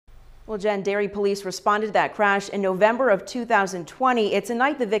Well, Jen, Derry police responded to that crash in November of 2020. It's a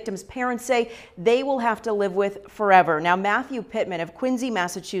night the victim's parents say they will have to live with forever. Now, Matthew Pittman of Quincy,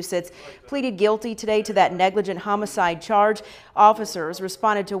 Massachusetts, pleaded guilty today to that negligent homicide charge. Officers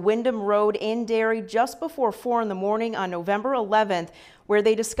responded to Wyndham Road in Derry just before 4 in the morning on November 11th, where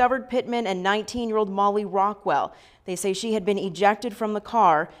they discovered Pittman and 19-year-old Molly Rockwell. They say she had been ejected from the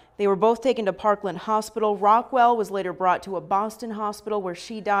car. They were both taken to Parkland Hospital. Rockwell was later brought to a Boston hospital where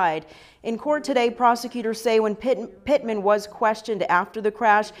she died. In court today, prosecutors say when Pittman was questioned after the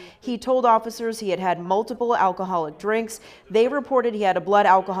crash, he told officers he had had multiple alcoholic drinks. They reported he had a blood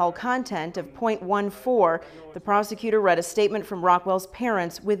alcohol content of 0.14. The prosecutor read a statement from Rockwell's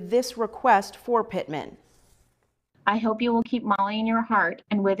parents with this request for Pittman. I hope you will keep Molly in your heart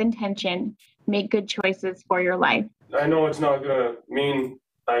and with intention, make good choices for your life. I know it's not gonna mean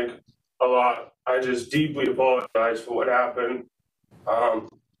like a lot. I just deeply apologize for what happened. I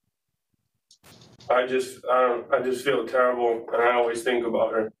just feel terrible, and I always think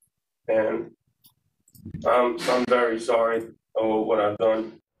about her, and I'm very sorry for what I've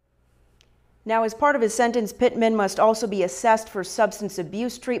done. Now, as part of his sentence, Pittman must also be assessed for substance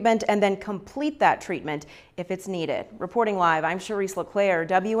abuse treatment and then complete that treatment if it's needed. Reporting live, I'm Charisse LeClaire,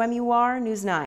 WMUR News 9.